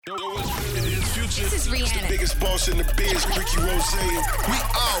This is Rihanna. The biggest boss in the biz, Ricky Rose. We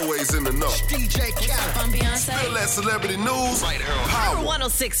always in the know. DJ Khaled. I'm Beyonce. Feel that celebrity news right here on Power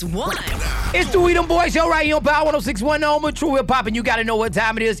 106.1. It's the We Them Boys Show right here on Power 106.1. Home of True Hip Hop, and you got to know what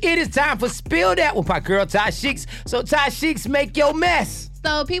time it is. It is time for Spill That with my girl Ty Sheeks. So Ty Sheeks, make your mess.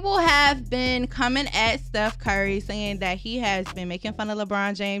 So people have been coming at Steph Curry saying that he has been making fun of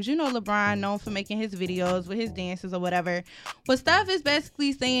LeBron James. You know LeBron known for making his videos with his dances or whatever. Well, Steph is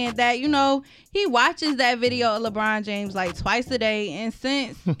basically saying that, you know, he watches that video of LeBron James like twice a day. And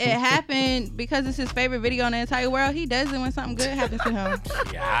since it happened, because it's his favorite video in the entire world, he does it when something good happens to him.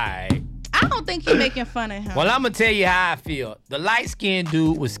 Yeah, all right. I don't think he's making fun of him. Well, I'm going to tell you how I feel. The light-skinned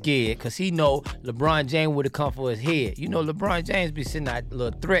dude was scared because he know LeBron James would have come for his head. You know, LeBron James be sending out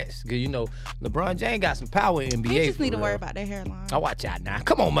little threats because, you know, LeBron James got some power in NBA. He just need to worry about that hairline. Oh, watch out now.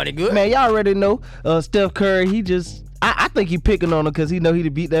 Come on, Money Good. Man, y'all already know Steph Curry, he just... I think he picking on him because he know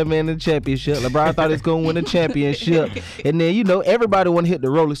he'd beat that man in the championship. LeBron thought he was going to win the championship. And then, you know, everybody want to hit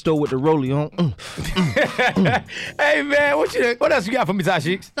the roller store with the rollie on. Hey, man, what else you got for me, Ty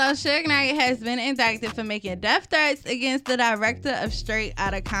Sheeks? So Suge Knight has been indicted for making death threats against the director of Straight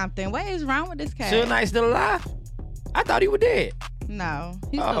Outta Compton. What is wrong with this cat? Suge Knight still alive? I thought he was dead. No,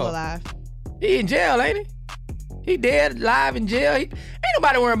 he's still alive. He in jail, ain't he? He dead, alive in jail. Ain't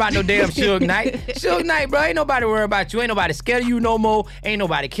nobody worrying about no damn Suge Knight. Suge Knight, bro, ain't nobody worrying about you. Ain't nobody scared of you no more. Ain't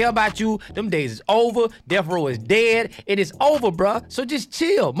nobody care about you. Them days is over. Death Row is dead. It is over, bro. So just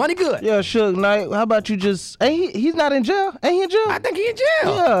chill. Money good. Yeah, Suge Knight, how about you just... he's not in jail? Ain't he in jail? I think he in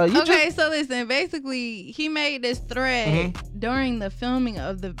jail. Yeah. So listen, basically, he made this threat during the filming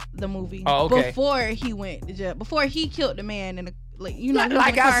of the movie. Oh, okay. Before he went to jail. Before he killed the man in the...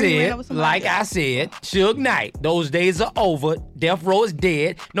 Like I said, Suge Knight, those days are over. Death Row is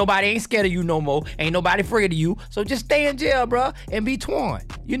dead. Nobody ain't scared of you no more. Ain't nobody afraid of you. So just stay in jail, bro, and be torn.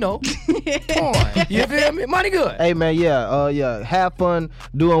 You know, torn. You feel me? Money good. Hey, man, yeah. Have fun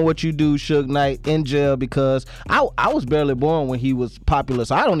doing what you do, Suge Knight, in jail, because I was barely born when he was popular,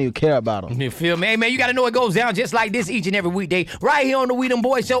 so I don't even care about him. You feel me? Hey, man, you got to know it goes down just like this each and every weekday. Right here on the We Them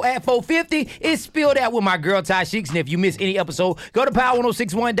Boys Show at 4:50. It's Spill That with my girl, Ty Sheeks. And if you miss any episode, go to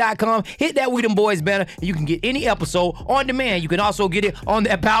power1061.com, hit that We Them Boys banner, and you can get any episode on demand. You can also get it on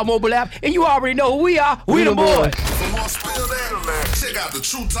that Power mobile app, and you already know who we are. We Them Boys. For more Spill That, check out the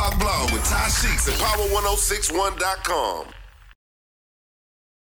True Talk blog with Ty Sheeks at power1061.com.